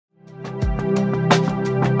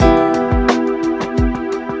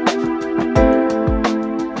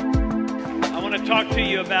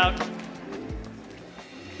about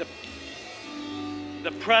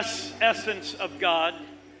the press essence of God,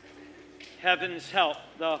 heaven's help.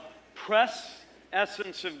 The press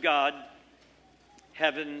essence of God,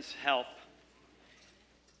 heaven's help.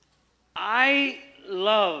 I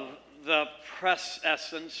love the press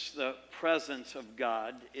essence, the presence of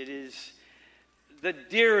God. It is the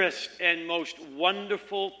dearest and most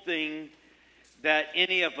wonderful thing that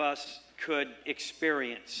any of us could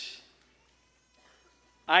experience.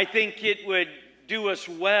 I think it would do us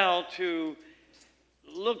well to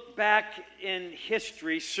look back in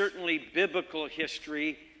history, certainly biblical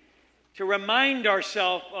history, to remind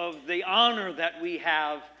ourselves of the honor that we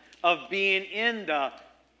have of being in the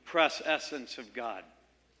press essence of God.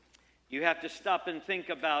 You have to stop and think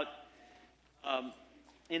about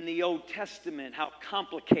in the Old Testament how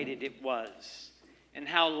complicated it was and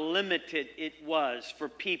how limited it was for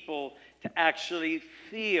people to actually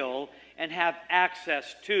feel and have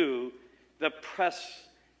access to the press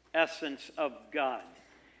essence of God.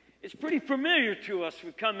 It's pretty familiar to us.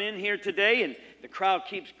 We come in here today and the crowd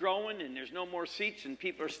keeps growing and there's no more seats and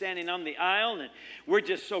people are standing on the aisle, and we're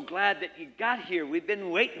just so glad that you got here. We've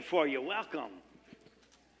been waiting for you. Welcome.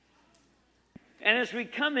 And as we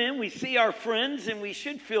come in, we see our friends, and we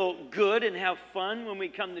should feel good and have fun when we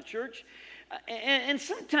come to church. And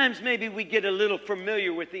sometimes maybe we get a little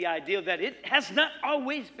familiar with the idea that it has not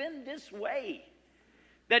always been this way.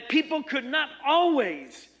 That people could not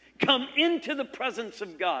always come into the presence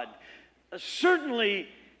of God. Certainly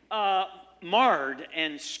marred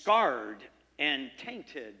and scarred and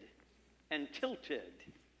tainted and tilted.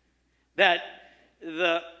 That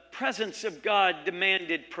the presence of God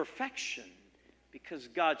demanded perfection, because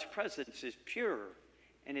God's presence is pure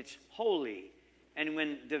and it's holy. And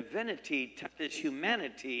when divinity touches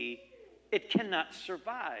humanity, it cannot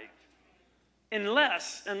survive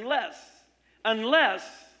unless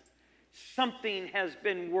something has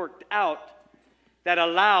been worked out that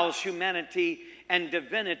allows humanity and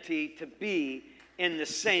divinity to be in the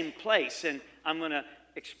same place. And I'm going to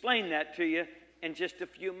explain that to you in just a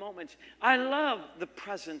few moments. I love the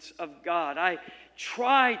presence of God. I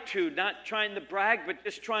try to, not trying to brag, but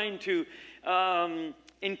just trying to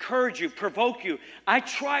encourage you, provoke you. I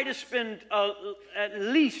try to spend at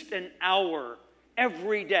least an hour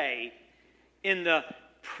every day in the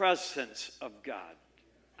presence of God.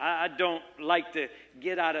 I don't like to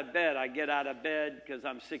get out of bed. I get out of bed because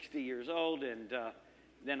I'm 60 years old, and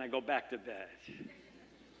then I go back to bed.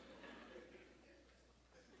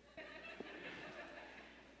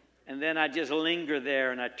 And then I just linger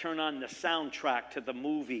there and I turn on the soundtrack to the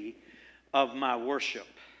movie of my worship.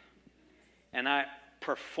 And I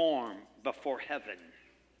perform before heaven.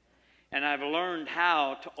 And I've learned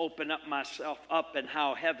how to open up myself up and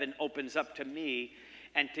how heaven opens up to me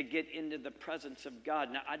and to get into the presence of God.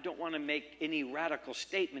 Now, I don't want to make any radical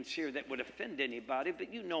statements here that would offend anybody,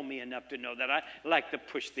 but you know me enough to know that I like to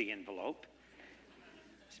push the envelope,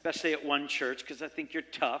 especially at one church, because I think you're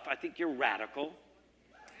tough. I think you're radical.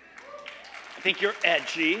 I think you're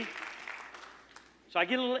edgy. So I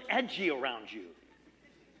get a little edgy around you.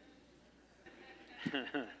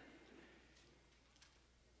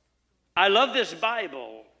 I love this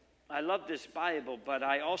Bible. But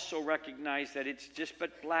I also recognize that it's just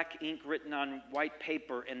but black ink written on white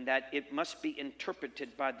paper, and that it must be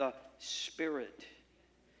interpreted by the Spirit.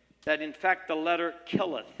 That in fact the letter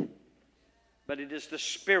killeth, but it is the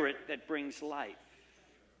Spirit that brings life.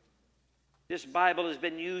 This Bible has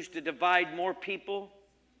been used to divide more people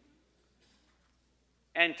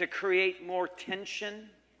and to create more tension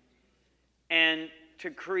and to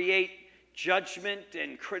create judgment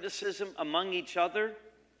and criticism among each other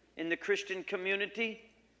in the Christian community,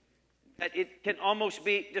 that it can almost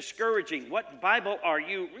be discouraging. What Bible are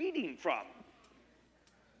you reading from?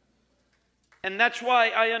 And that's why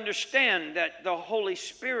I understand that the Holy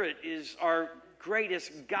Spirit is our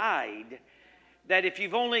greatest guide. That if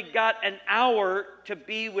you've only got an hour to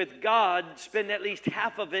be with God, spend at least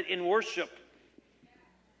half of it in worship,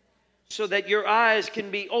 so that your eyes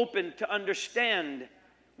can be open to understand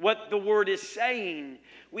what the Word is saying.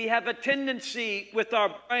 We have a tendency with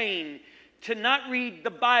our brain to not read the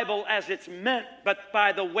Bible as it's meant, but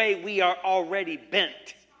by the way we are already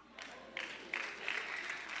bent.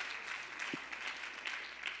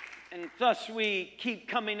 And thus we keep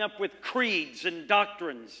coming up with creeds and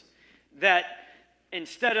doctrines that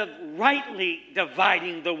instead of rightly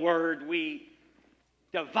dividing the Word, we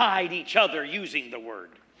divide each other using the Word.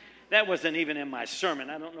 That wasn't even in my sermon.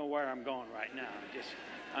 I don't know where I'm going right now.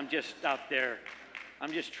 I'm just out there.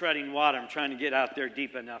 I'm just treading water. I'm trying to get out there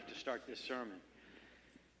deep enough to start this sermon.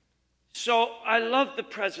 So I love the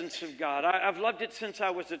presence of God. I've loved it since I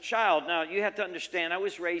was a child. Now, you have to understand, I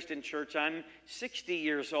was raised in church. I'm 60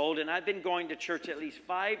 years old, and I've been going to church at least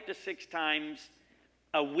 5 to 6 times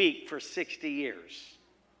a week for 60 years.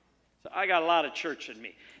 So I got a lot of church in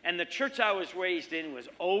me. And the church I was raised in was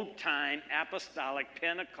old-time, apostolic,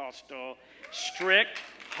 Pentecostal, strict,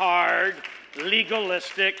 hard,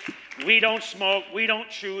 legalistic. We don't smoke. We don't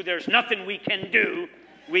chew. There's nothing we can do.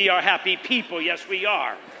 We are happy people. Yes, we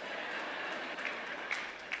are.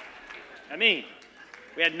 I mean,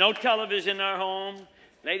 we had no television in our home.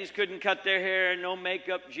 Ladies couldn't cut their hair, no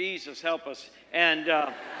makeup. Jesus help us.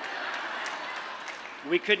 And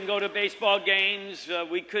we couldn't go to baseball games.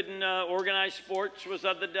 We couldn't organize sports. Was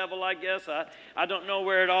of the devil, I guess. I don't know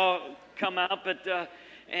where it all come out, but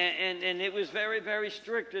and it was very, very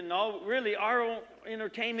strict. And really, our own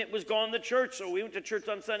entertainment was going to church. So we went to church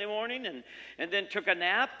on Sunday morning and then took a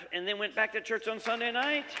nap and then went back to church on Sunday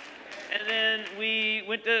night. And then we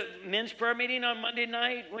went to men's prayer meeting on Monday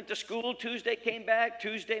night, went to school Tuesday, came back.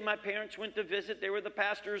 Tuesday, my parents went to visit. They were the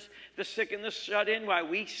pastors, the sick and the shut-in, while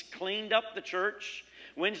we cleaned up the church.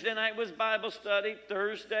 Wednesday night was Bible study.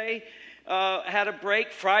 Thursday had a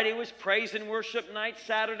break. Friday was praise and worship night.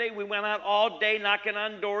 Saturday, we went out all day knocking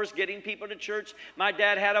on doors, getting people to church. My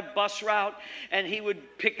dad had a bus route, and he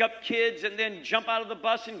would pick up kids and then jump out of the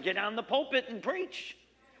bus and get on the pulpit and preach.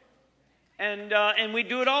 And we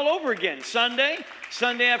do it all over again. Sunday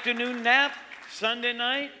afternoon nap, Sunday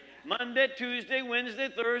night, Monday, Tuesday, Wednesday,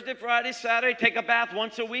 Thursday, Friday, Saturday, take a bath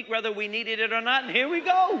once a week, whether we needed it or not, and here we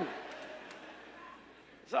go.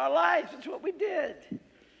 It's our lives. It's what we did.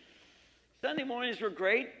 Sunday mornings were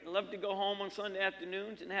great. I loved to go home on Sunday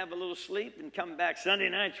afternoons and have a little sleep and come back. Sunday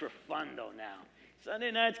nights were fun, though, now. Sunday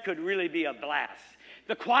nights could really be a blast.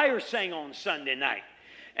 The choir sang on Sunday night.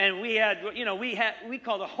 And we had, we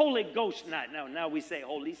call the Holy Ghost night. Now we say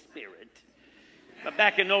Holy Spirit. But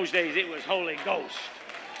back in those days, it was Holy Ghost.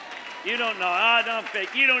 You don't know. I don't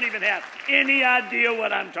think. You don't even have any idea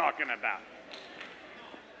what I'm talking about.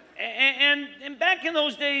 And back in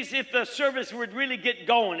those days, if the service would really get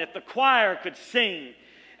going, if the choir could sing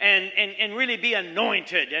and really be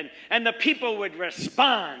anointed and the people would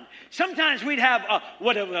respond, sometimes we'd have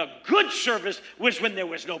a good service was when there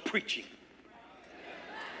was no preaching.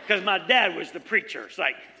 Because my dad was the preacher. It's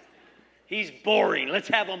like, he's boring. Let's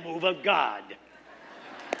have a move of God.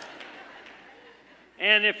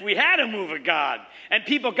 And if we had a move of God and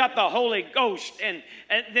people got the Holy Ghost, and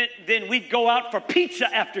then we'd go out for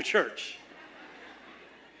pizza after church.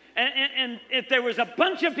 And if there was a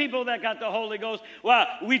bunch of people that got the Holy Ghost, well,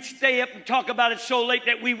 we'd stay up and talk about it so late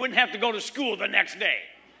that we wouldn't have to go to school the next day.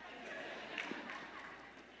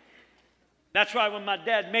 That's why when my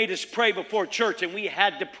dad made us pray before church, and we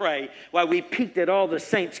had to pray while we peeked at all the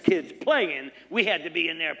saints' kids playing, we had to be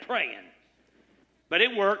in there praying. But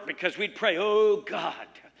it worked because we'd pray, oh, God,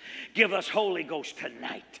 give us Holy Ghost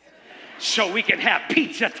tonight so we can have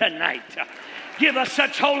pizza tonight. Give us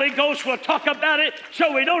such Holy Ghost, we'll talk about it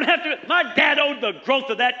so we don't have to. My dad owed the growth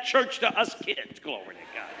of that church to us kids. Glory to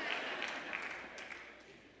God.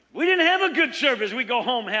 We didn't have a good service. We'd go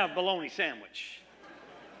home and have a bologna sandwich.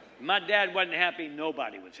 My dad wasn't happy.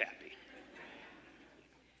 Nobody was happy.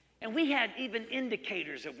 And we had even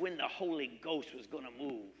indicators of when the Holy Ghost was going to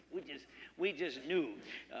move. We just knew.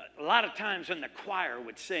 A lot of times when the choir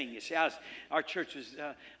would sing, you see, our church was,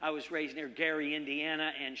 I was raised near Gary,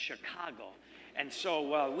 Indiana, and Chicago. And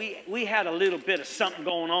so we had a little bit of something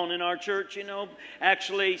going on in our church,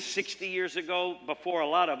 actually 60 years ago, before a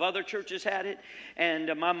lot of other churches had it.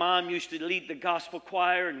 And my mom used to lead the gospel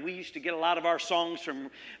choir, and we used to get a lot of our songs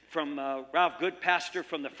from Ralph Good, pastor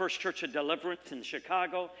from the First Church of Deliverance in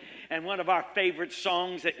Chicago. And one of our favorite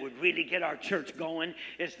songs that would really get our church going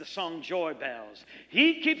is the song Joy Bells.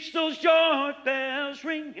 He keeps those joy bells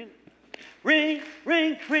ringing. Ring,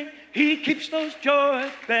 ring, ring. He keeps those joy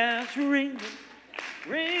bells ringing.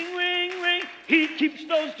 Ring, ring, ring. He keeps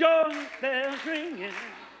those joy bells ringing.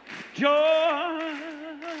 Joy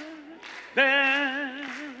bells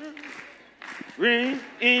ring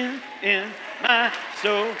in my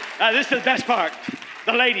soul. This is the best part.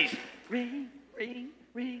 The ladies. Ring, ring,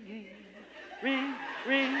 ringing. Ring,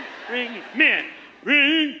 ring, ringing. Men.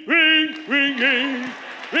 Ring, ring, ringing.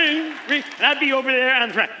 Ring, ring. And I'd be over there on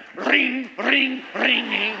the front. Ring, ring,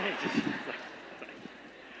 ringing.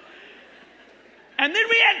 And then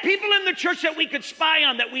we had people in the church that we could spy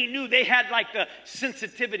on, that we knew they had like the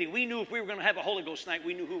sensitivity. We knew if we were going to have a Holy Ghost night,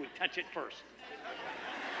 we knew who would touch it first.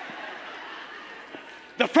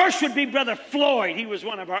 The first would be Brother Floyd. He was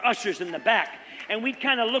one of our ushers in the back. and we'd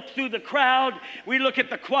kind of look through the crowd. We'd look at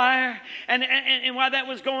the choir, and while that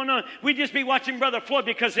was going on, we'd just be watching Brother Floyd,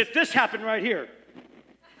 because if this happened right here,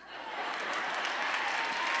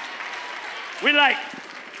 we're like,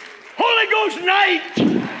 Holy Ghost night.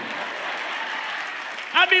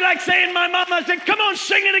 I'd be like saying my mama, I said, come on,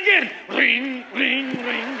 sing it again. Ring, ring,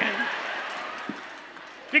 ring.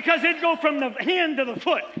 Because it'd go from the hand to the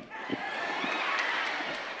foot.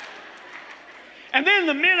 And then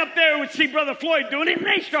the men up there would see Brother Floyd doing it, and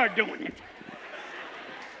they start doing it.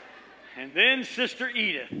 And then Sister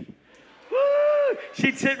Edith, woo,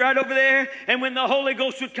 she'd sit right over there, and when the Holy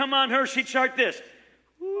Ghost would come on her, she'd start this.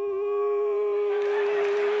 Woo.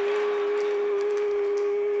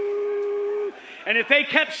 And if they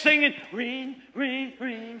kept singing, ring, ring,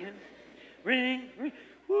 ring, and ring, ring,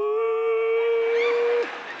 woo.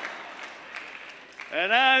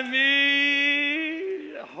 And I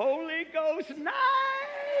mean, Holy Ghost night,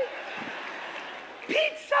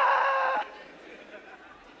 pizza.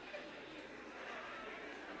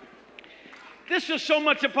 This was so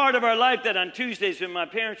much a part of our life that on Tuesdays when my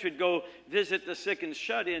parents would go visit the sick and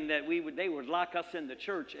shut in, that they would lock us in the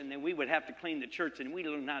church, and then we would have to clean the church, and we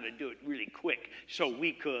learned how to do it really quick so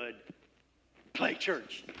we could play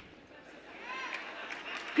church.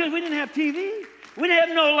 Because we didn't have TV. We didn't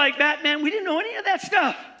have no like Batman. We didn't know any of that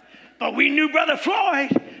stuff. But we knew Brother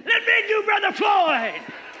Floyd. Let me do Brother Floyd.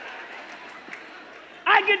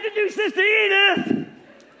 I get to do Sister Edith. And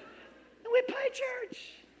we played church.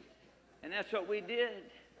 And that's what we did.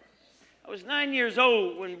 I was 9 years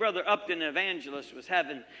old when Brother Upton, evangelist, was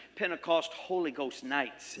having Pentecost Holy Ghost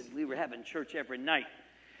nights. And we were having church every night.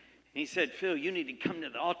 And he said, Phil, you need to come to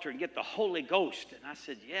the altar and get the Holy Ghost. And I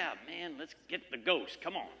said, yeah, man, let's get the ghost.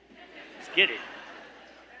 Come on. Let's get it.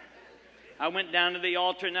 I went down to the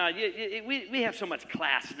altar. Now, we have so much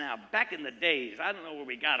class now. Back in the days, I don't know where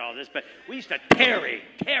we got all this, but we used to tarry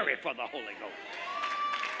for the Holy Ghost.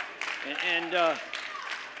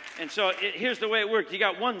 And so here's the way it worked. You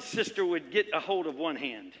got one sister would get a hold of one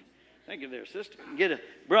hand. Thank you there, sister. Get a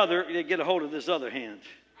brother, you get a hold of this other hand.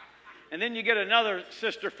 And then you get another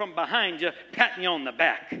sister from behind you patting you on the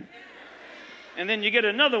back. And then you get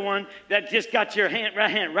another one that just got your hand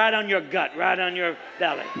right on your gut, right on your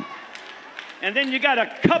belly. And then you got a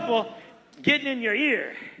couple getting in your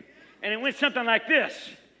ear. And it went something like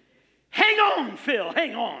this. Hang on, Phil,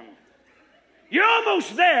 hang on. You're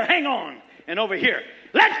almost there, hang on. And over here,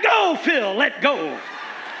 let go, Phil, let go.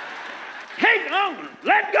 Hang on,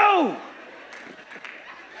 let go.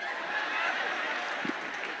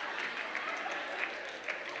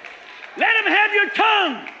 Let him have your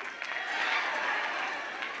tongue.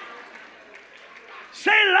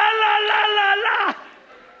 Say la, la, la, la, la.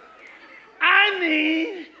 I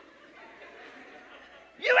mean,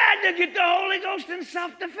 you had to get the Holy Ghost in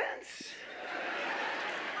self-defense.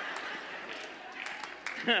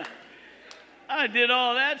 I did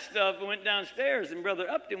all that stuff and went downstairs, and Brother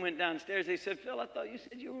Upton went downstairs. They said, Phil, I thought you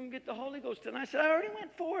said you were going to get the Holy Ghost. And I said, I already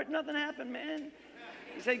went for it. Nothing happened, man.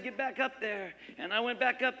 He said, get back up there. And I went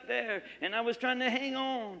back up there, and I was trying to hang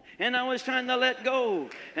on, and I was trying to let go,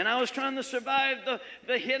 and I was trying to survive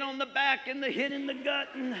the hit on the back and the hit in the gut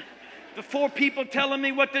and the four people telling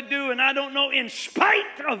me what to do, and I don't know. In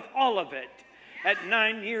spite of all of it, at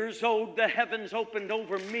 9 years old, the heavens opened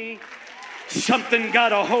over me. Something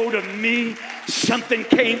got a hold of me. Something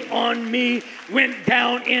came on me, went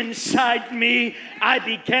down inside me. I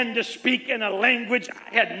began to speak in a language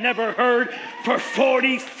I had never heard for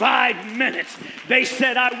 45 minutes. They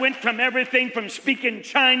said I went from everything from speaking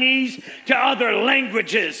Chinese to other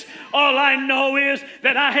languages. All I know is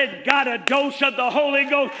that I had got a dose of the Holy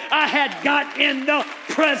Ghost. I had got in the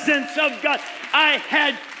presence of God. I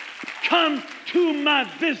had come to my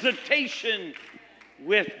visitation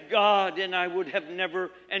with God, and I would have never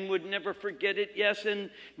and would never forget it. Yes, and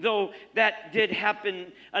though that did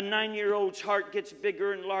happen, a 9-year-old's heart gets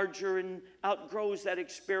bigger and larger and outgrows that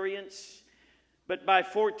experience. But by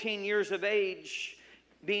 14 years of age,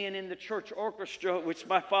 being in the church orchestra, which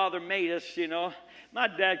my father made us, you know, my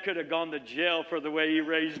dad could have gone to jail for the way he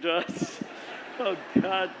raised us. Oh,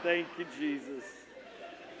 God, thank you, Jesus.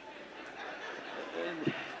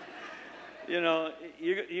 And, you know,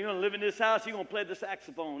 you're going to live in this house, you're going to play the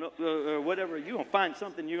saxophone or whatever. You're going to find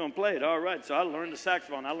something, you're going to play it. All right, so I learned the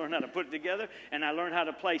saxophone. I learned how to put it together, and I learned how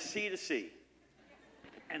to play C to C.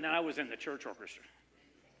 And then I was in the church orchestra.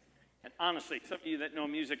 And honestly, some of you that know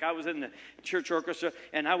music, I was in the church orchestra,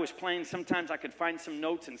 and I was playing. Sometimes I could find some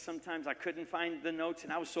notes, and sometimes I couldn't find the notes,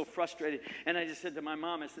 and I was so frustrated. And I just said to my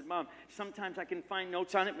mom, I said, Mom, sometimes I can find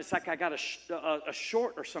notes on it, but it's like I got a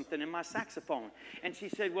short or something in my saxophone. And she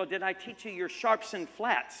said, well, did I teach you your sharps and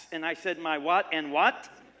flats? And I said, my what and what?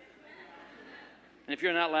 And if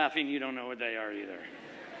you're not laughing, you don't know what they are either.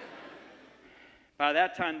 By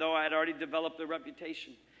that time, though, I had already developed a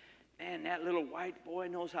reputation. Man, that little white boy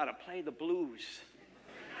knows how to play the blues.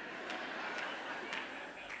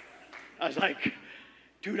 I was like,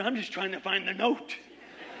 dude, I'm just trying to find the note.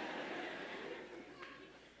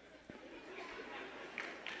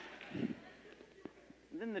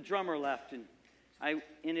 And then the drummer left, and I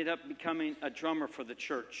ended up becoming a drummer for the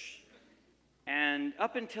church. And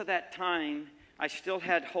up until that time, I still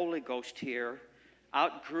had Holy Ghost here,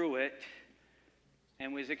 outgrew it,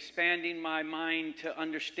 and was expanding my mind to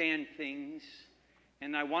understand things.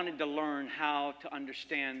 And I wanted to learn how to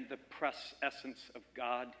understand the essence of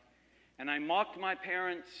God. And I mocked my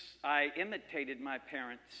parents. I imitated my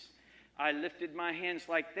parents. I lifted my hands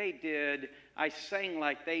like they did. I sang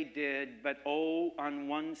like they did. But oh, on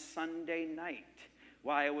one Sunday night,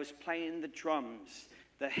 while I was playing the drums,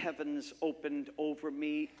 the heavens opened over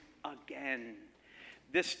me again.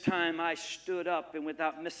 This time I stood up, and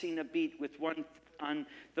without missing a beat, with one foot on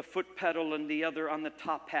the foot pedal and the other on the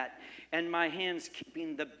top hat, and my hands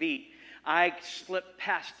keeping the beat, I slipped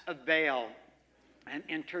past a veil and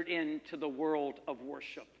entered into the world of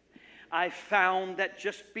worship. I found that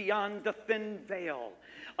just beyond the thin veil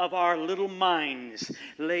of our little minds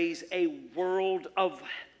lays a world of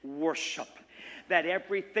worship. That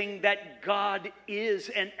everything that God is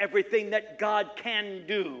and everything that God can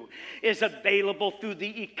do is available through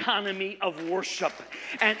the economy of worship.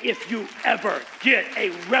 And if you ever get a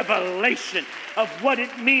revelation of what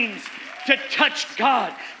it means to touch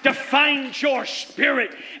God, to find your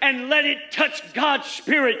spirit and let it touch God's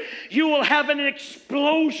spirit, you will have an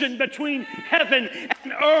explosion between heaven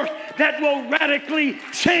and earth that will radically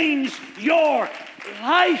change your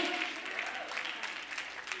life.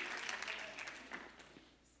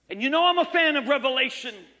 And you know I'm a fan of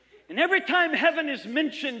Revelation. And every time heaven is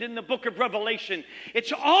mentioned in the book of Revelation,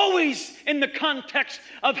 it's always in the context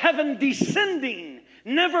of heaven descending.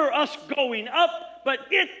 Never us going up, but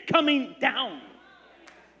it coming down.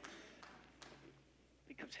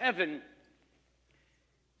 Because heaven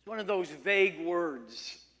is one of those vague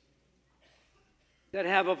words that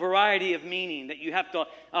have a variety of meaning that you have to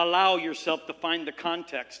allow yourself to find the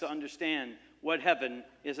context to understand what heaven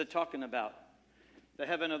is talking about. The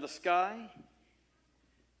heaven of the sky,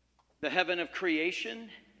 the heaven of creation,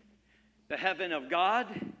 the heaven of God.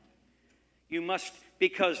 You must,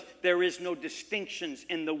 because there is no distinctions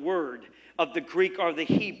in the word of the Greek or the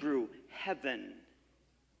Hebrew, heaven.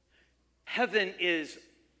 Heaven is,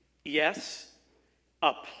 yes,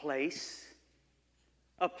 a place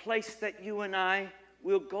that you and I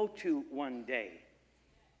will go to one day.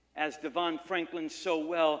 As Devon Franklin so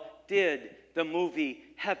well did, the movie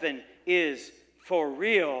Heaven is For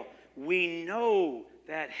real. We know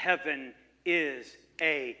that heaven is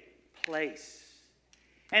a place.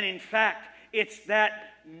 And in fact, it's that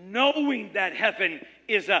knowing that heaven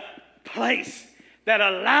is a place that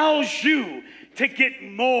allows you to get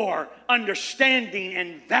more understanding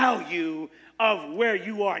and value of where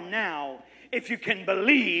you are now, if you can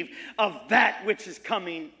believe of that which is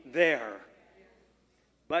coming there.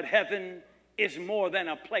 But heaven is more than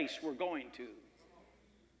a place we're going to.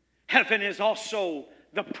 Heaven is also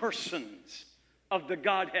the persons of the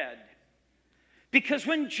Godhead. Because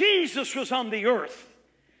when Jesus was on the earth,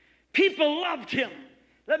 people loved him.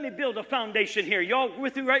 Let me build a foundation here. Y'all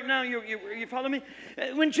with me right now? You follow me?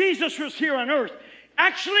 When Jesus was here on earth,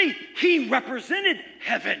 actually, he represented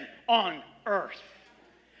heaven on earth.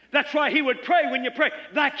 That's why he would pray when you pray,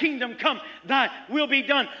 thy kingdom come, thy will be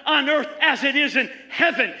done on earth as it is in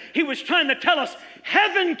heaven. He was trying to tell us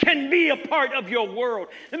heaven can be a part of your world.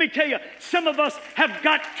 Let me tell you, some of us have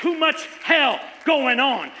got too much hell going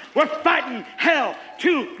on. We're fighting hell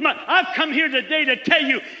too much. I've come here today to tell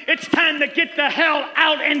you it's time to get the hell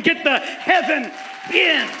out and get the heaven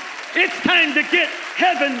in. It's time to get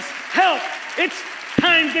heaven's help. It's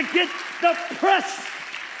time to get the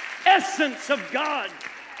essence of God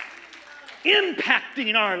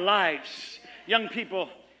impacting our lives. Young people,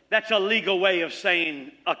 that's a legal way of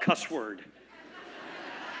saying a cuss word.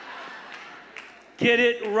 Get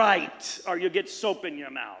it right, or you'll get soap in your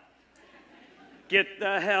mouth. Get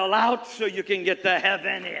the hell out so you can get the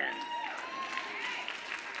heaven in.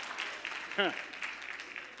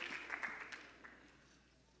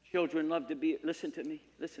 Children love to be, listen to me,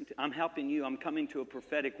 I'm helping you. I'm coming to a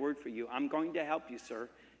prophetic word for you. I'm going to help you, sir.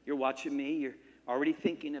 You're watching me. You're already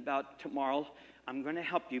thinking about tomorrow. I'm going to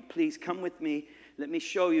help you. Please come with me. Let me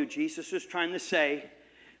show you. Jesus was trying to say,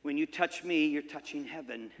 when you touch me, you're touching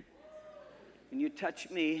heaven. When you touch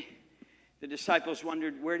me, the disciples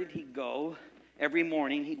wondered, where did he go? Every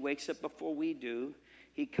morning, he wakes up before we do.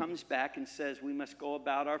 He comes back and says, we must go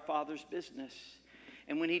about our Father's business.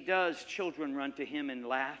 And when he does, children run to him and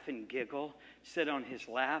laugh and giggle, sit on his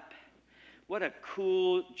lap. What a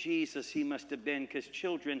cool Jesus he must have been, because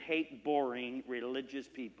children hate boring religious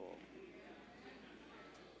people.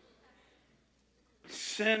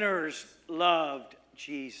 Sinners loved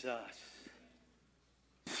Jesus.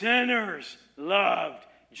 Sinners loved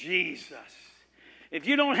Jesus. If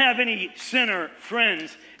you don't have any sinner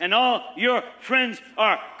friends and all your friends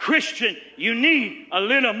are Christian, you need a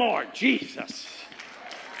little more Jesus.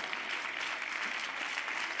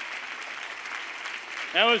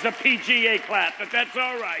 That was a PGA clap, but that's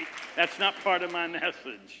all right. That's not part of my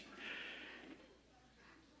message.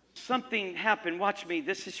 Something happened. Watch me.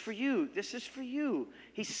 This is for you. This is for you.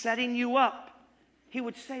 He's setting you up. He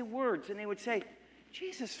would say words, and they would say,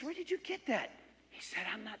 Jesus, where did you get that? He said,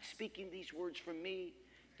 I'm not speaking these words from me.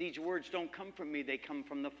 These words don't come from me. They come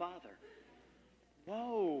from the Father.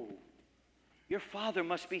 Whoa. Your Father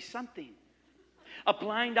must be something. A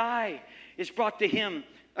blind eye is brought to him.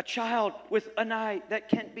 A child with an eye that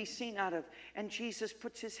can't be seen out of. And Jesus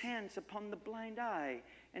puts his hands upon the blind eye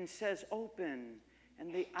and says, open.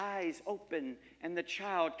 And the eyes open and the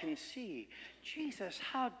child can see. Jesus,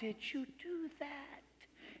 how did you do that?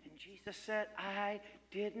 And Jesus said, I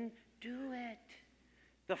didn't do it.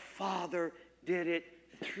 The Father did it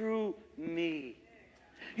through me.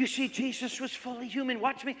 You see, Jesus was fully human.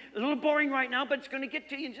 Watch me. A little boring right now, but it's going to get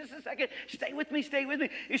to you in just a second. Stay with me, stay with me.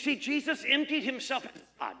 You see, Jesus emptied himself.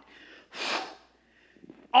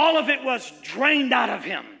 All of it was drained out of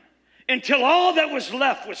him until all that was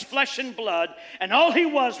left was flesh and blood, and all he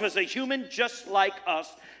was a human just like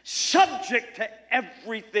us, subject to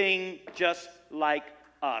everything just like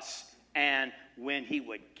us. And when he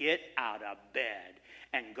would get out of bed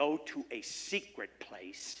and go to a secret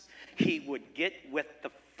place, he would get with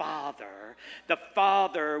the Father. The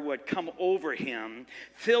Father would come over him,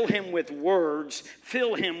 fill him with words,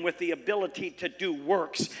 fill him with the ability to do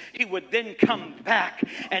works. He would then come back,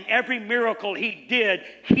 and every miracle he did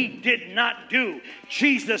not do.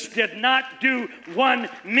 Jesus did not do one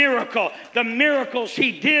miracle. The miracles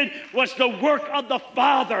he did was the work of the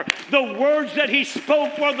Father. The words that he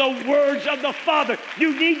spoke were the words of the Father.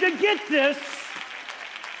 You need to get this.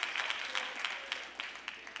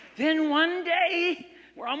 Then one day,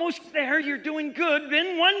 we're almost there, you're doing good.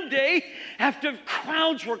 Then one day, after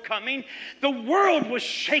crowds were coming, the world was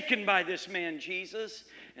shaken by this man, Jesus.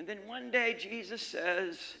 And then one day, Jesus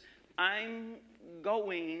says, I'm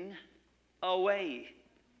going away.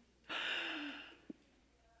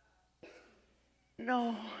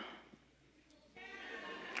 No.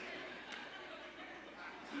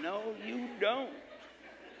 No, you don't.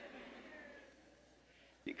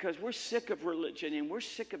 Because we're sick of religion, and we're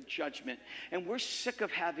sick of judgment, and we're sick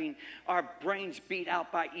of having our brains beat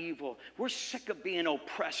out by evil. We're sick of being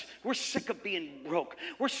oppressed. We're sick of being broke.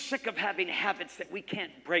 We're sick of having habits that we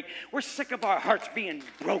can't break. We're sick of our hearts being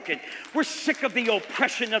broken. We're sick of the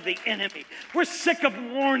oppression of the enemy. We're sick of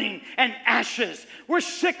mourning and ashes. We're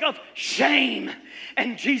sick of shame.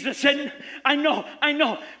 And Jesus said, I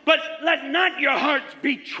know, but let not your hearts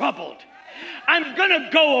be troubled. I'm going to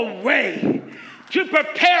go away to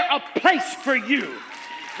prepare a place for you,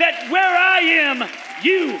 that where I am,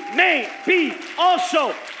 you may be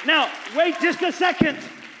also. Now, wait just a second.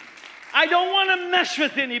 I don't want to mess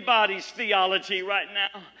with anybody's theology right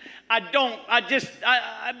now. I don't.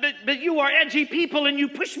 But you are edgy people, and you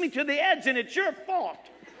push me to the edge, and it's your fault.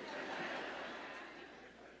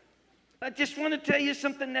 I just want to tell you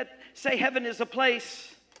something that, say heaven is a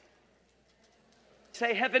place.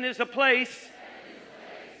 Say heaven is a place.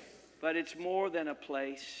 But it's more than a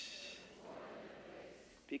place,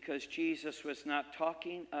 because Jesus was not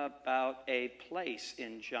talking about a place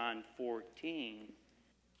in John 14.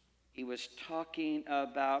 He was talking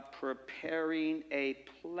about preparing a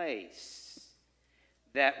place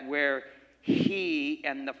that where he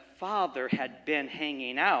and the Father had been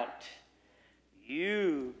hanging out,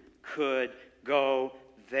 you could go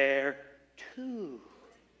there too.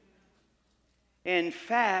 In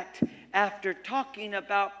fact, after talking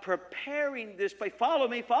about preparing this place, follow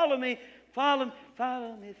me.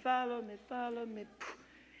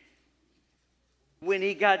 When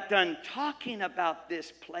he got done talking about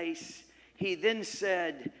this place, he then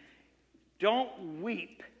said, don't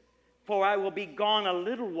weep For I will be gone a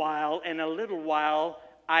little while, and a little while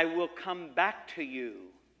I will come back to you.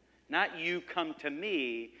 Not you come to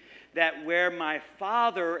me, that where my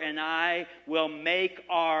Father and I will make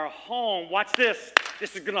our home. Watch this.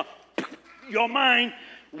 This is going to, your mind.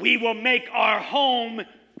 We will make our home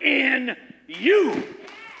in you.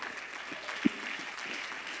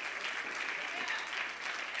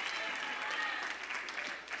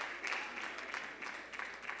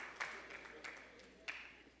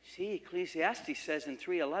 See, Ecclesiastes says in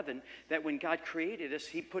 3:11 that when God created us,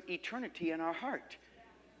 he put eternity in our heart.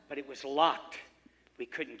 But it was locked. We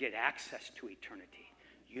couldn't get access to eternity.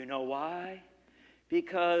 You know why?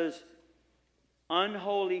 Because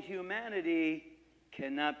unholy humanity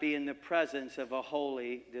cannot be in the presence of a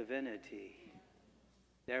holy divinity.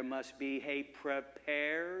 There must be a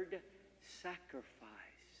prepared sacrifice.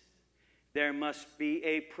 There must be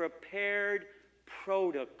a prepared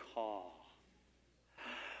protocol.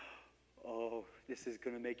 Oh, this is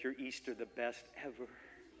going to make your Easter the best ever.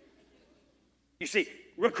 You see,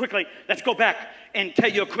 real quickly, let's go back and tell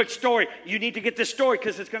you a quick story. You need to get this story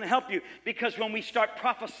because it's going to help you. Because when we start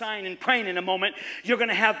prophesying and praying in a moment, you're going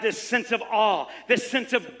to have this sense of awe, this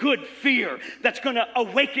sense of good fear that's going to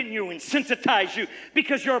awaken you and sensitize you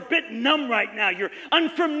because you're a bit numb right now. You're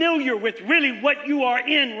unfamiliar with really what you are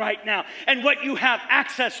in right now and what you have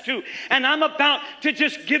access to. And I'm about to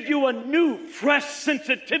just give you a new, fresh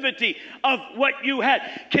sensitivity of what you had.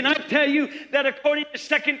 Can I tell you that according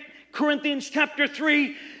to 2 Corinthians chapter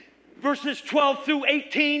 3, verses 12 through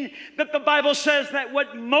 18, that the Bible says that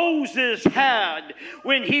what Moses had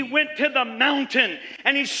when he went to the mountain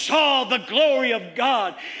and he saw the glory of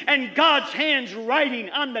God and God's hands writing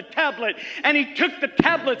on the tablet, and he took the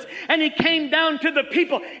tablets and he came down to the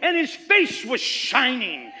people and his face was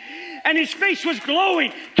shining. And his face was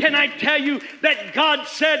glowing. Can I tell you that God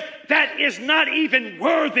said that is not even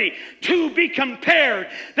worthy to be compared?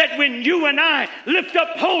 That when you and I lift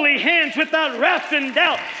up holy hands without wrath and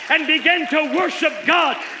doubt and begin to worship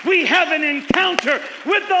God, we have an encounter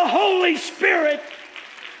with the Holy Spirit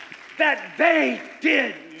that they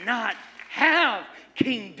did not have.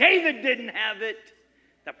 King David didn't have it.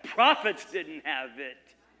 The prophets didn't have it.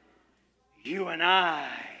 You and I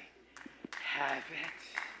have it.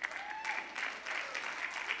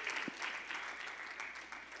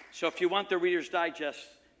 So if you want the Reader's Digest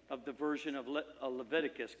of the version of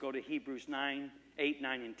Leviticus, go to Hebrews 9, 8,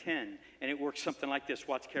 9, and 10. And it works something like this.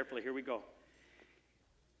 Watch carefully. Here we go.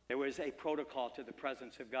 There was a protocol to the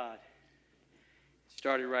presence of God. It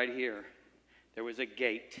started right here. There was a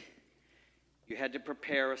gate. You had to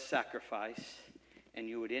prepare a sacrifice, and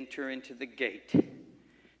you would enter into the gate.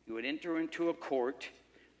 You would enter into a court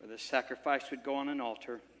where the sacrifice would go on an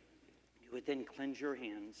altar. You would then cleanse your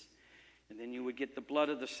hands. And then you would get the blood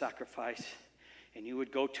of the sacrifice, and you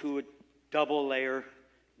would go to a double-layer,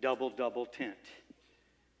 double tent.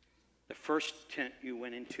 The first tent you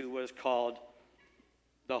went into was called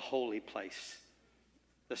the holy place.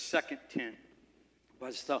 The second tent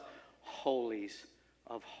was the holies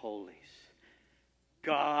of holies.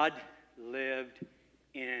 God lived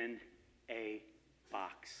in a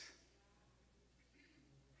box.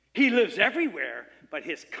 He lives everywhere, but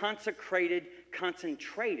his concentrated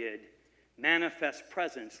manifest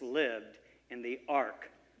presence lived in the Ark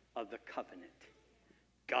of the Covenant.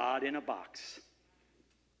 God in a box.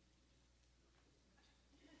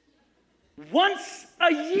 Once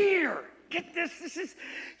a year. Get this. This is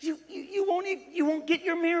you won't get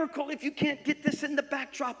your miracle if you can't get this in the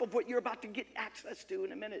backdrop of what you're about to get access to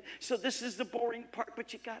in a minute. So this is the boring part,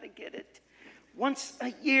 but you got to get it. Once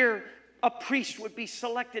a year, a priest would be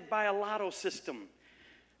selected by a lotto system.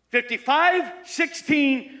 55,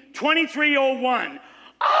 16, 2301.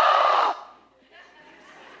 Ah!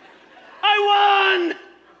 I won!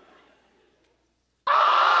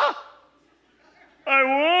 Ah! I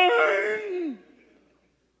won!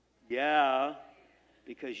 Yeah,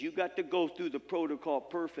 because you got to go through the protocol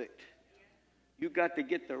perfect. You got to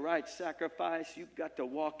get the right sacrifice. You've got to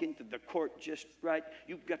walk into the court just right.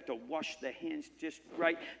 You've got to wash the hands just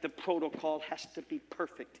right. The protocol has to be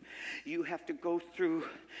perfect. You have to go through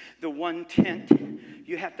the one tent.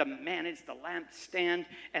 You have to manage the lampstand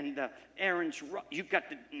and the Aaron's rod. You've got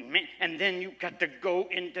to, and then you've got to go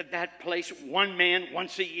into that place, one man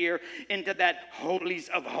once a year, into that holies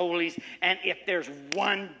of holies. And if there's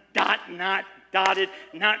one dot not dotted,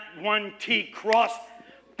 not one T crossed,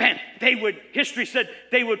 man, history said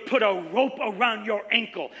they would put a rope around your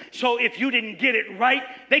ankle. So if you didn't get it right,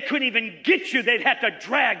 they couldn't even get you. They'd have to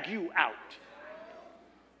drag you out.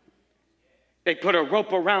 They put a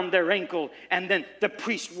rope around their ankle, and then the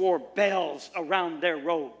priest wore bells around their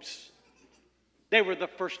robes. They were the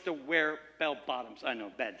first to wear bell bottoms. I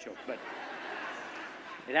know, bad joke, but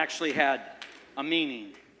it actually had a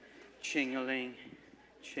meaning. Ching-a-ling,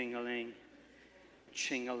 ching-a-ling,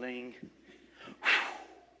 ching-a-ling,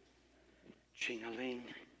 ching-a-ling,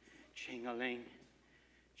 ching-a-ling,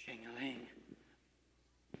 ching-a-ling,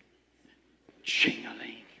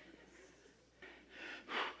 ching-a-ling.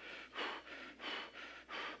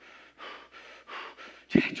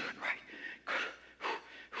 Yeah, do it right. Good.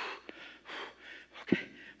 Okay,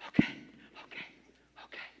 okay, okay,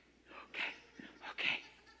 okay, okay, okay.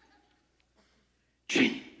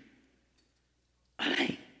 Ching-a-ling.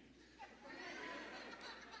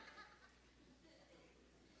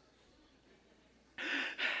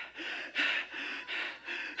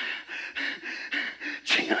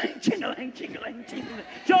 Ching-a-ling, ching-a-ling, ching-a-ling, ching-a-ling.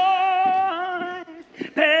 Joy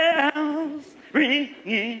bells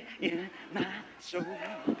ringing in my soul.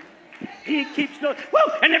 He keeps going. Woo!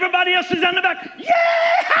 And everybody else is on the back.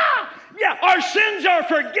 Yeah! Yeah, our sins are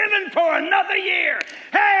forgiven for another year.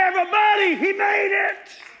 Hey, everybody, he made it.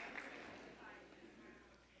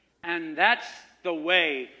 And that's the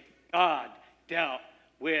way God dealt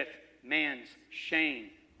with man's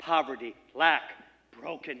shame, poverty, lack,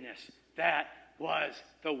 brokenness. That was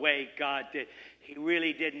the way God did. He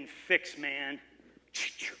really didn't fix man.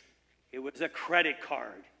 It was a credit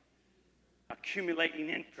card, accumulating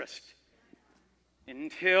interest.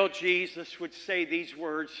 Until Jesus would say these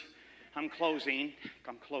words, I'm closing,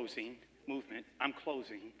 movement, I'm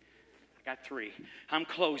closing. I got 3. I'm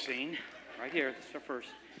closing, right here, this is the first.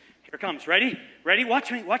 Here it comes, ready? Ready?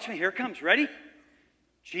 Watch me, here it comes, ready?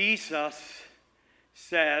 Jesus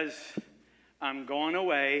says, I'm going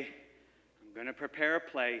away, I'm going to prepare a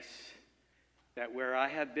place that where I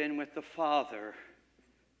have been with the Father,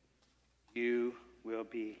 you will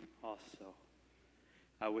be also.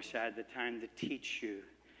 I wish I had the time to teach you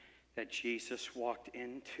that Jesus walked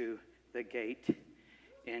into the gate,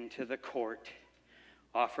 into the court,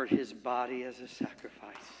 offered his body as a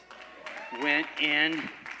sacrifice, went in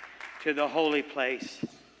to the holy place,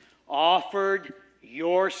 offered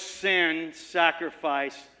your sin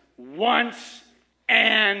sacrifice once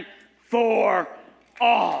and for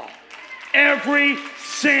all. Every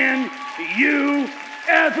sin you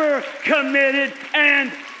ever committed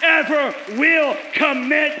and ever will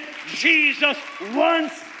commit, Jesus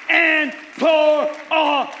once and for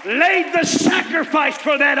all laid the sacrifice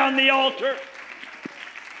for that on the altar.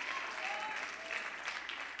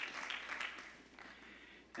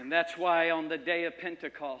 And that's why on the day of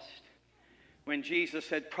Pentecost, when Jesus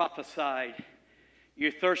had prophesied,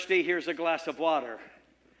 you're thirsty, here's a glass of water.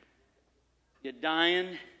 You're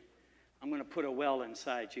dying, I'm going to put a well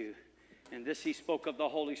inside you. And this he spoke of the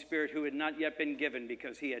Holy Spirit who had not yet been given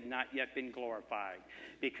because he had not yet been glorified.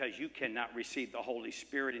 Because you cannot receive the Holy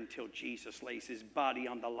Spirit until Jesus lays his body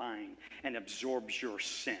on the line and absorbs your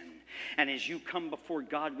sin. And as you come before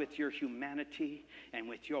God with your humanity and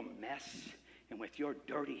with your mess and with your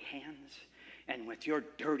dirty hands and with your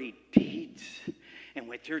dirty deeds and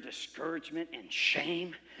with your discouragement and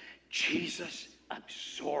shame, Jesus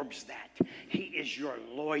absorbs that. He is your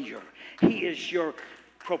lawyer. He is your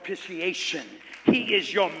propitiation. He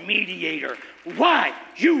is your mediator. Why?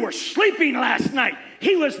 You were sleeping last night.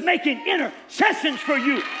 He was making intercessions for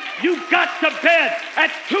you. You got to bed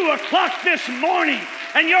at 2 o'clock this morning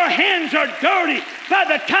and your hands are dirty. By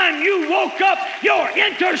the time you woke up, your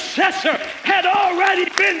intercessor had already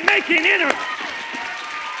been making intercession.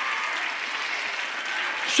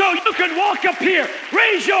 So you could walk up here,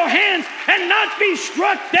 raise your hands, and not be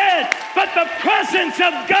struck dead, but the presence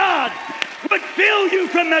of God would fill you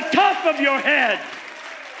from the top of your head.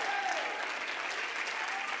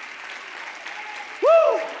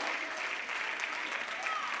 Woo!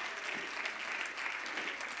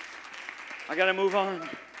 I got to move on.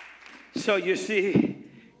 So you see,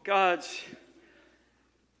 God's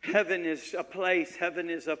heaven is a place. Heaven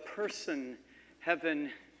is a person. Heaven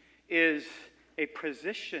is a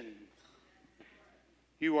position.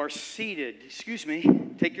 You are seated. Excuse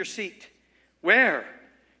me. Take your seat. Where?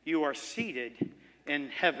 You are seated in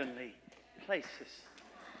heavenly places.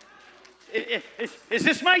 Is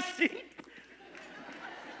this my seat?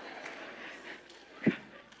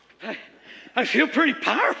 I feel pretty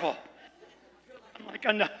powerful. I'm like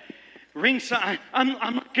on the ringside.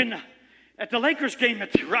 I'm looking at the Lakers game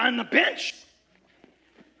on the bench.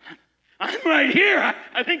 I'm right here.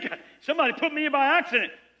 I think somebody put me in by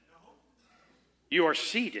accident. You are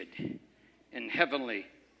seated in heavenly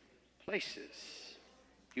places.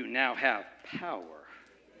 You now have power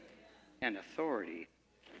and authority.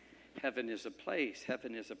 Heaven is a place.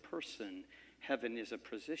 Heaven is a person. Heaven is a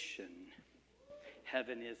position.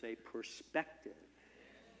 Heaven is a perspective.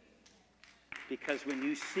 Because when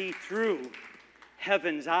you see through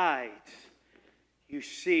heaven's eyes, you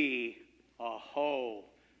see a whole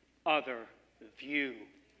other view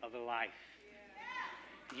of life.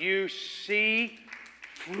 You see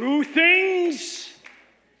through things,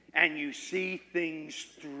 and you see things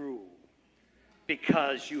through,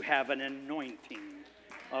 because you have an anointing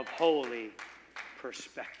of holy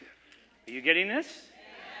perspective. Are you getting this?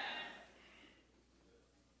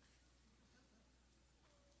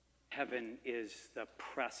 Heaven is the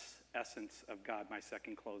press essence of God. My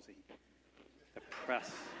second closing. The press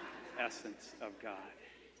essence of God.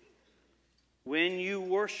 When you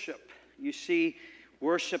worship, you see,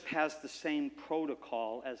 worship has the same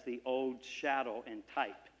protocol as the old shadow and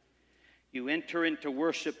type. You enter into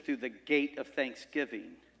worship through the gate of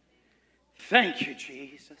thanksgiving. Thank you,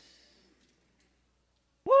 Jesus.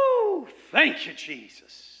 Woo! Thank you,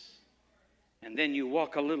 Jesus. And then you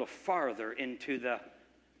walk a little farther into the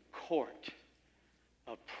court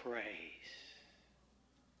of praise.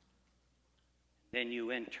 Then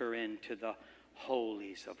you enter into the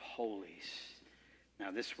holies of holies.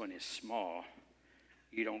 Now this one is small.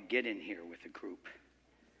 You don't get in here with a group.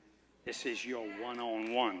 This is your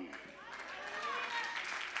one-on-one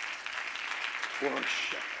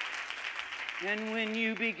worship. And when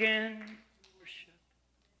you begin worship,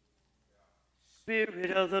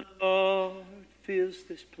 Spirit of the Lord fills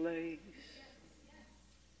this place.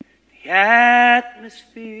 The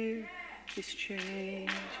atmosphere is changing.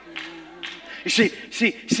 You see,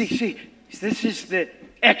 this is the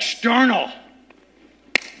external.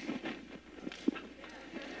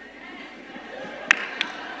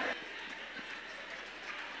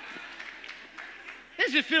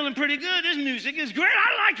 This is feeling pretty good. This music is great.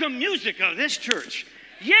 I like the music of this church.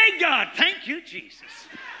 Yay, God. Thank you, Jesus.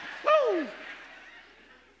 Woo!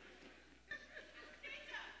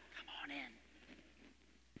 Come on in.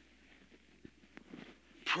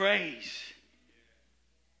 Praise.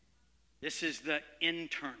 This is the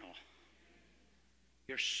internal.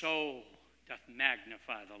 Your soul doth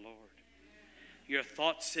magnify the Lord. Your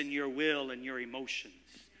thoughts and your will and your emotions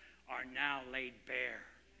are now laid bare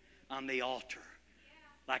on the altar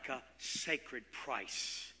like a sacred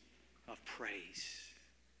price of praise.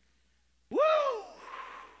 Woo!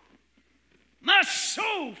 My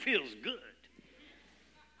soul feels good.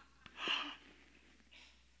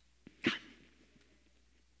 God,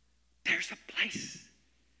 there's a place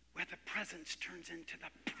where the presence turns into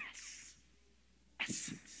the press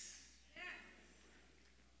essence.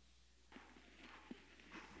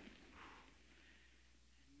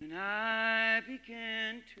 And I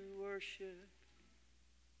began to worship,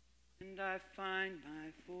 and I find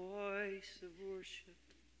my voice of worship.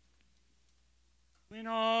 When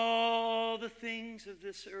all the things of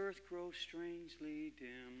this earth grow strangely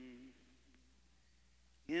dim,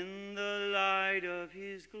 in the light of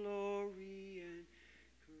His glory and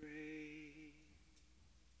grace,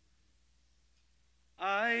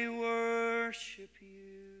 I worship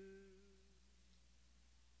You.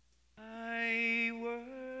 I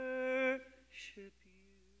worship You.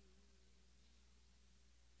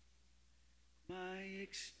 My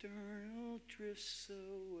external drifts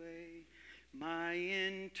away, my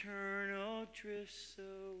internal drifts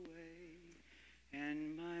away,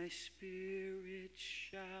 and my spirit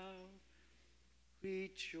shall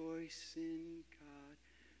rejoice in God,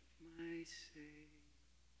 my Savior.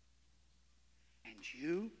 And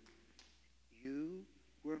you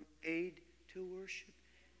were made to worship.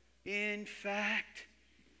 In fact,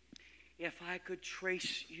 if I could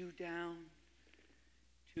trace you down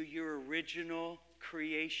to your original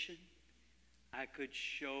creation, I could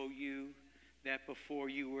show you that before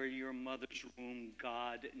you were in your mother's womb,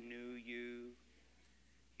 God knew you.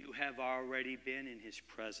 You have already been in His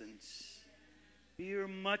presence. You're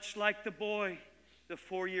much like the boy, the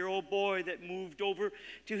 4-year-old boy that moved over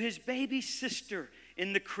to his baby sister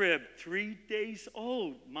in the crib, 3 days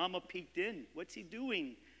old. Mama peeked in. What's he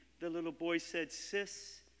doing? The little boy said,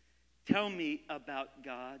 "Sis, tell me about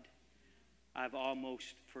God. I've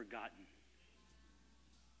almost forgotten."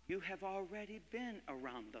 You have already been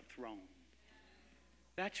around the throne.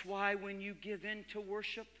 That's why when you give in to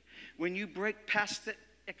worship, when you break past the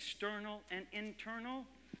external and internal,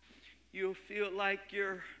 you'll feel like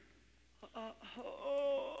you're,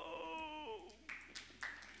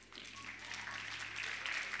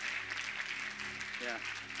 Yeah.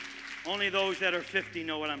 Only those that are 50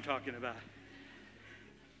 know what I'm talking about.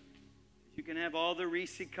 You can have all the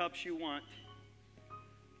Reese cups you want,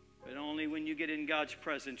 but only when you get in God's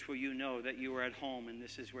presence will you know that you are at home and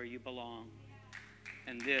this is where you belong.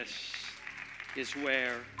 And this is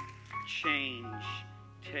where change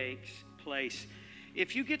takes place.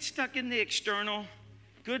 If you get stuck in the external,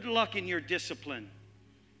 good luck in your discipline.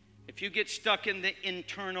 If you get stuck in the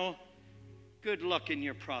internal, good luck in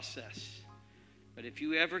your process. But if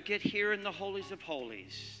you ever get here in the holies of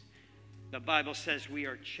holies, the Bible says we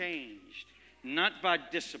are changed, not by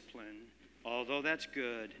discipline, although that's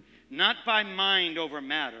good, not by mind over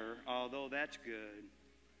matter, although that's good,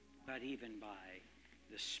 but even by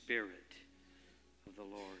the Spirit of the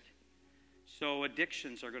Lord. So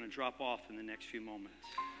addictions are going to drop off in the next few moments.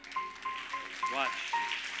 Watch.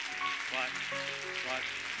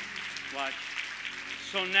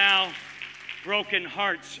 So now, broken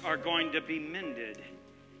hearts are going to be mended.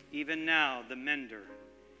 Even now, the mender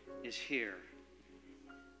is here.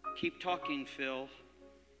 Keep talking, Phil,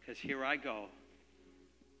 because here I go.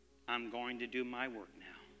 I'm going to do my work now.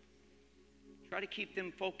 Try to keep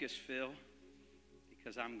them focused, Phil,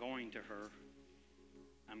 because I'm going to her.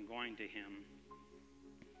 I'm going to him.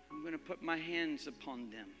 I'm going to put my hands upon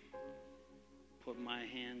them. Put my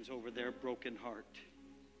hands over their broken heart.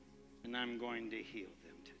 And I'm going to heal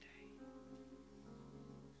them today.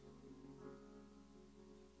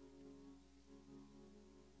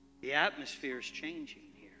 The atmosphere is changing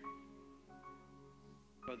here.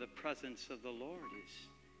 For the presence of the Lord is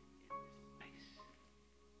in this place.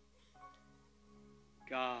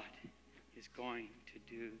 God is going to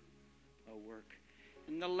do a work.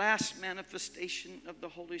 And the last manifestation of the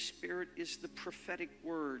Holy Spirit is the prophetic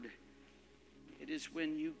word. It is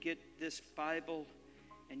when you get this Bible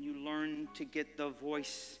and you learn to get the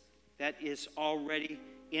voice that is already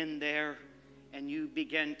in there, and you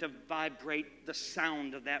begin to vibrate the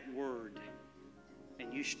sound of that word.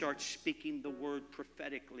 And you start speaking the word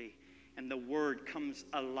prophetically, and the word comes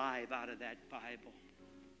alive out of that Bible.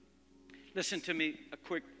 Listen to me, a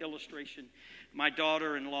quick illustration. My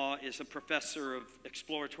daughter-in-law is a professor of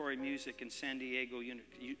exploratory music in San Diego,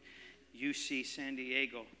 UC San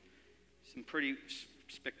Diego. Some pretty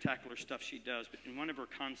spectacular stuff she does. But in one of her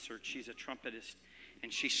concerts, she's a trumpetist,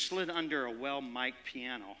 and she slid under a well-mic'd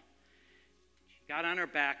piano. She got on her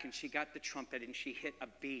back, and she got the trumpet, and she hit a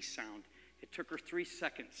B sound. It took her 3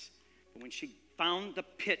 seconds. But when she found the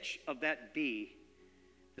pitch of that B,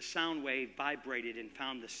 the sound wave vibrated and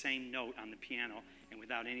found the same note on the piano, and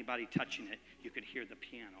without anybody touching it, you could hear the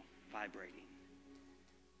piano vibrating.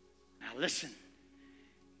 Now listen,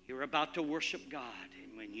 you're about to worship God,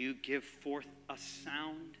 and when you give forth a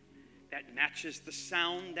sound that matches the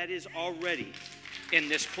sound that is already in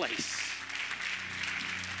this place,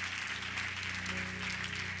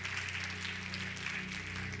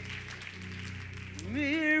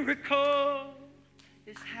 miracle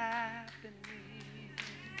is happening.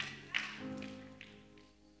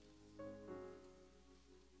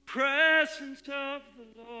 Presence of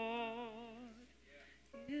the Lord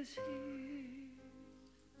is here.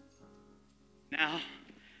 Now,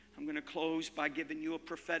 I'm going to close by giving you a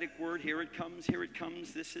prophetic word. Here it comes, here it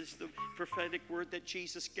comes. This is the prophetic word that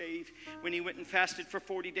Jesus gave when he went and fasted for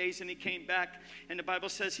 40 days and he came back. And the Bible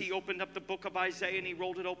says he opened up the book of Isaiah and he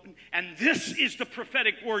rolled it open. And this is the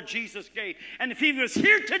prophetic word Jesus gave. And if he was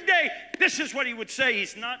here today, this is what he would say.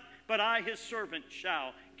 He's not, but I, his servant,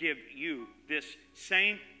 shall give you this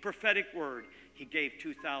same prophetic word he gave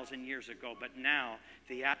 2,000 years ago. But now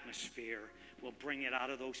the atmosphere will bring it out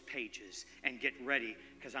of those pages. And get ready,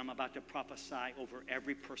 because I'm about to prophesy over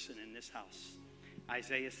every person in this house.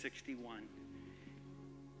 Isaiah 61.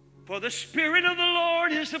 For the Spirit of the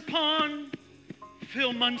Lord is upon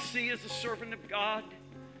Phil Munsey as a servant of God.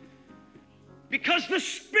 Because the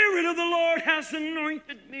Spirit of the Lord has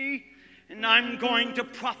anointed me. And I'm going to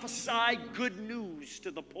prophesy good news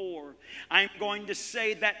to the poor. I'm going to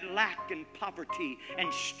say that lack and poverty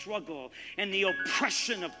and struggle and the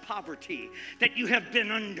oppression of poverty that you have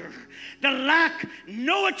been under, the lack,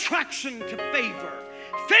 no attraction to favor,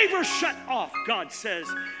 favor shut off, God says,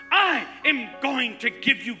 I am going to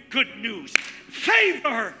give you good news.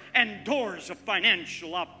 Favor and doors of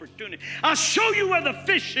financial opportunity. I'll show you where the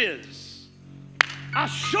fish is. I'll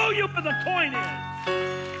show you where the coin is.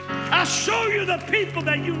 I'll show you the people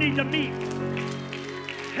that you need to meet.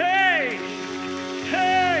 Hey,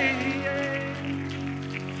 hey,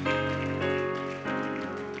 hey.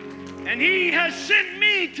 And he has sent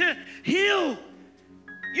me to heal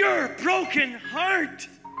your broken heart.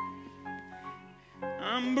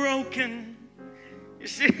 I'm broken. You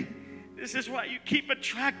see, this is why you keep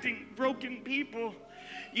attracting broken people.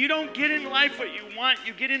 You don't get in life what you want.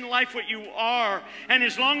 You get in life what you are. And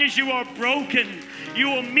as long as you are broken, you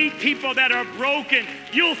will meet people that are broken.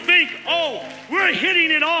 You'll think, oh, we're hitting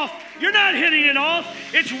it off. You're not hitting it off.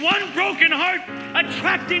 It's one broken heart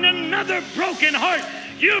attracting another broken heart.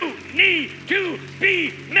 You need to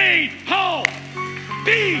be made whole.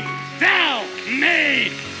 Be thou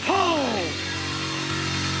made whole.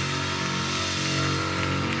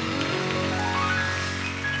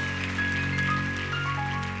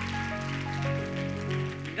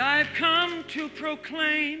 And I've come to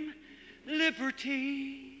proclaim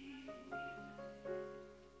liberty.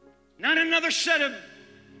 Not another set of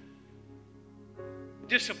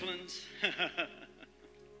disciplines.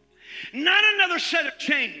 Not another set of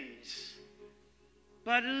chains.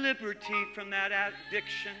 But liberty from that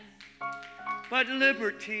addiction. But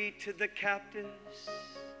liberty to the captives.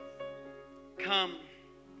 Come.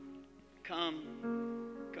 Come.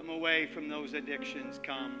 Come away from those addictions.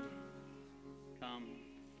 Come. Come.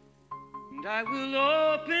 And I will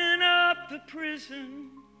open up the prison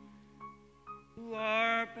who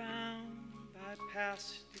are bound by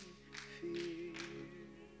past fear.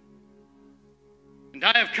 And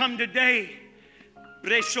I have come today to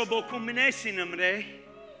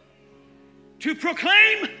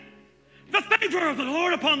proclaim the favor of the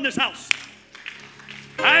Lord upon this house.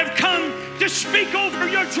 I have come to speak over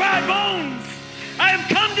your dry bones. I have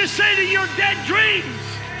come to say to your dead dreams,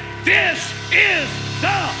 this is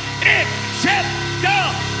the acceptable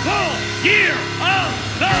year of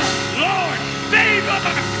the Lord. Favor.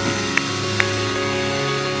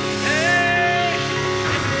 Hey.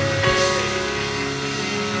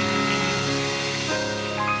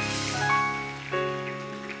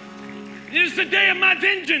 It is the day of my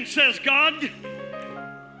vengeance, says God,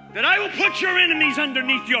 that I will put your enemies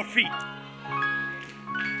underneath your feet.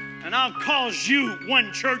 And I'll cause you,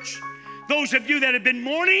 one church, those of you that have been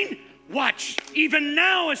mourning, watch, even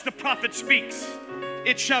now as the prophet speaks,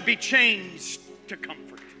 it shall be changed to comfort.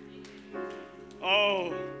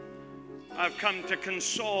 Oh, I've come to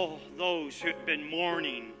console those who've been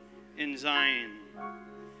mourning in Zion.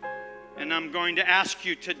 And I'm going to ask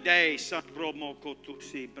you today,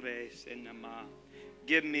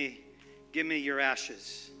 give me your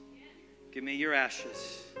ashes. Give me your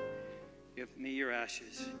ashes. Give me your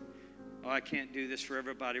ashes. Oh, I can't do this for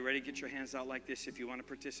everybody. Ready? Get your hands out like this if you want to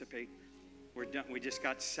participate. We're done. We just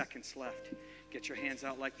got seconds left. Get your hands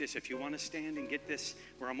out like this. If you want to stand and get this,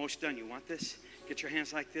 we're almost done. You want this? Get your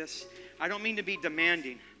hands like this. I don't mean to be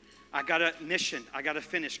demanding. I got a mission. I got to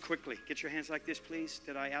finish quickly. Get your hands like this, please.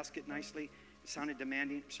 Did I ask it nicely? It sounded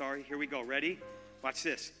demanding. Sorry. Here we go. Ready? Watch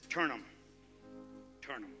this. Turn them.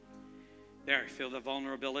 Turn them. There. Feel the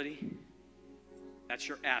vulnerability? That's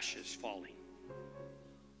your ashes falling.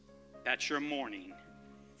 That's your mourning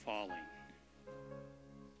falling.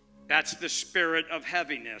 That's the spirit of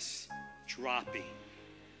heaviness dropping.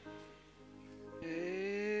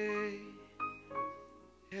 Hey,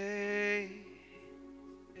 hey,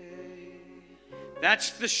 hey.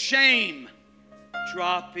 That's the shame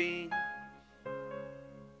dropping.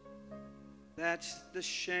 That's the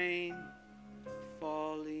shame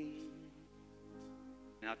falling.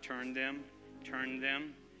 Now turn them, turn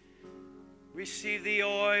them. Receive the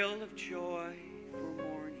oil of joy for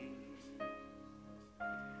mourning.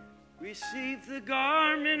 Receive the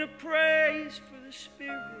garment of praise for the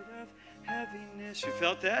spirit of heaviness. You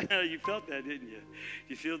felt that? You felt that, didn't you?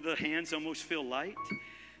 You feel the hands almost feel light?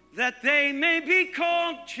 That they may be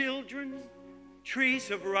called children, trees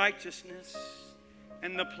of righteousness,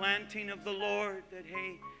 and the planting of the Lord, that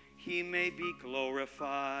he may be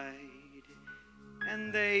glorified.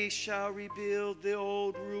 And they shall rebuild the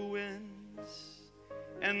old ruins,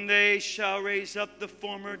 and they shall raise up the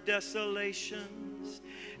former desolations,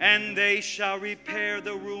 and they shall repair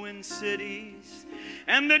the ruined cities,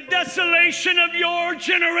 and the desolation of your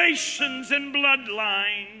generations and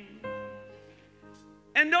bloodline.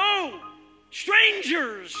 And oh,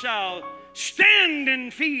 strangers shall stand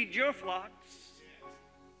and feed your flocks,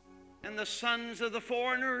 and the sons of the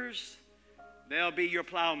foreigners, they'll be your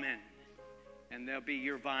plowmen, and they'll be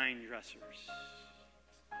your vine dressers.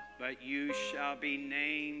 But you shall be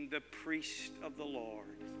named the priest of the Lord.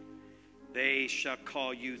 They shall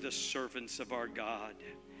call you the servants of our God.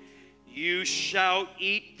 You shall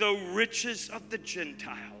eat the riches of the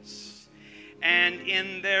Gentiles, and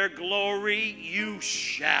in their glory you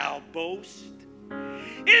shall boast.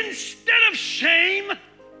 Instead of shame,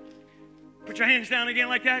 put your hands down again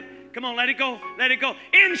like that. Come on, let it go, let it go.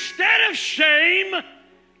 Instead of shame,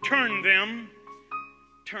 turn them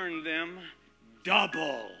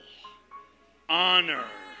double honor.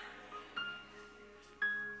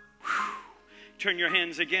 Whew. Turn your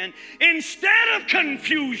hands again. Instead of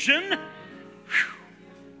confusion,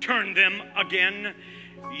 turn them again.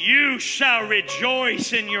 You shall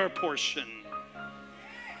rejoice in your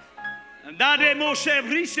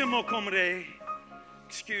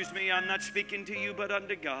Excuse me, I'm not speaking to you, but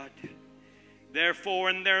unto God. Therefore,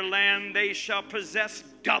 in their land they shall possess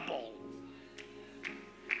double,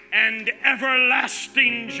 and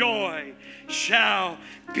everlasting joy shall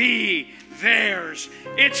be theirs.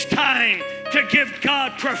 It's time to give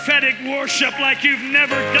God prophetic worship like you've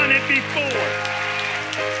never done it before.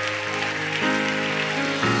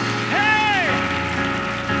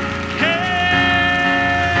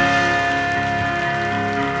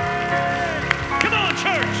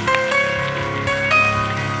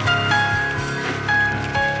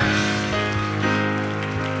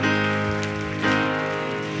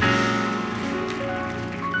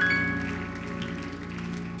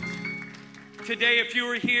 Today, if you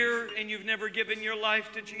are here and you've never given your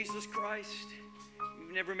life to Jesus Christ,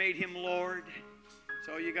 you've never made him Lord, it's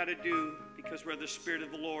all you got to do, because where the Spirit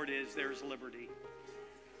of the Lord is, there's liberty.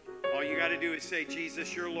 All you got to do is say,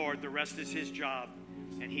 Jesus, you're Lord. The rest is his job,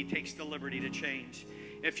 and he takes the liberty to change.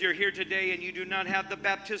 If you're here today and you do not have the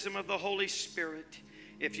baptism of the Holy Spirit,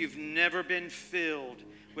 if you've never been filled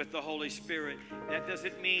with the Holy Spirit, that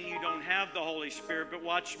doesn't mean you don't have the Holy Spirit, but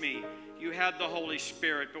watch me. You have the Holy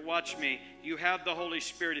Spirit, but watch me. You have the Holy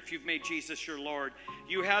Spirit if you've made Jesus your Lord.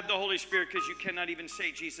 You have the Holy Spirit because you cannot even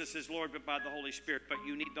say Jesus is Lord but by the Holy Spirit. But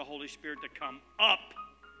you need the Holy Spirit to come up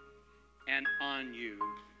and on you.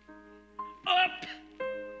 Up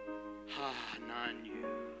and on you.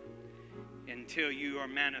 Until you are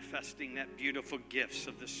manifesting that beautiful gifts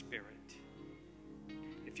of the Spirit.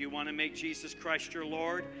 If you want to make Jesus Christ your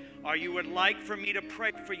Lord, or you would like for me to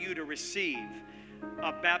pray for you to receive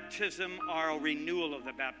a baptism or a renewal of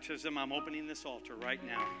the baptism, I'm opening this altar right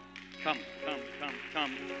now. Come, come, come,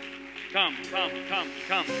 come. Come, come, come,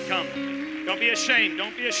 come, come. Don't be ashamed.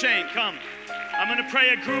 Don't be ashamed. Come. I'm going to pray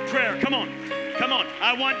a group prayer. Come on. Come on.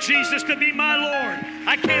 I want Jesus to be my Lord.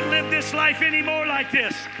 I can't live this life anymore like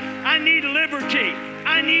this. I need liberty.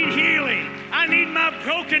 I need healing. I need my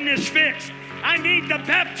brokenness fixed. I need the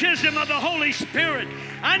baptism of the Holy Spirit.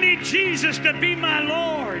 I need Jesus to be my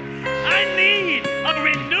Lord. I need a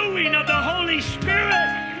renewing of the Holy Spirit.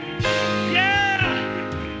 Yeah.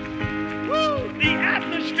 Woo. The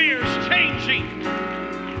atmosphere is changing.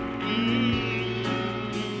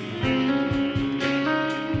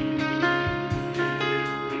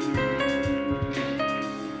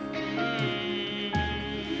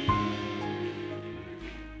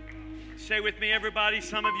 Say with me, everybody.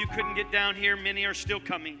 Some of you couldn't get down here. Many are still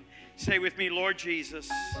coming. Say with me, Lord Jesus,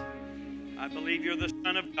 I believe you're the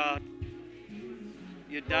Son of God.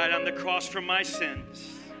 You died on the cross for my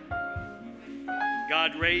sins.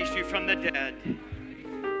 God raised you from the dead.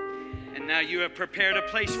 And now you have prepared a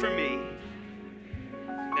place for me,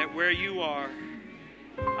 that where you are,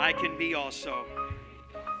 I can be also.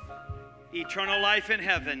 Eternal life in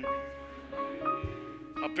heaven.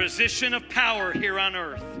 A position of power here on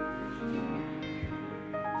earth.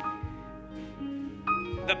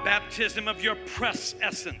 The baptism of your press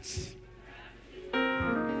essence.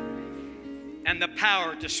 And the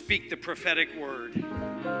power to speak the prophetic word.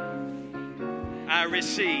 I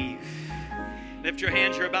receive. Lift your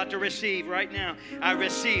hands. You're about to receive right now. I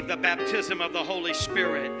receive the baptism of the Holy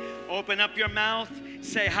Spirit. Open up your mouth.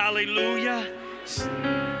 Say hallelujah.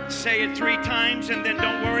 Say it 3 times and then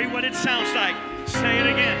don't worry what it sounds like. Say it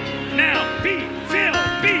again. Now be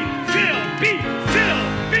filled. Be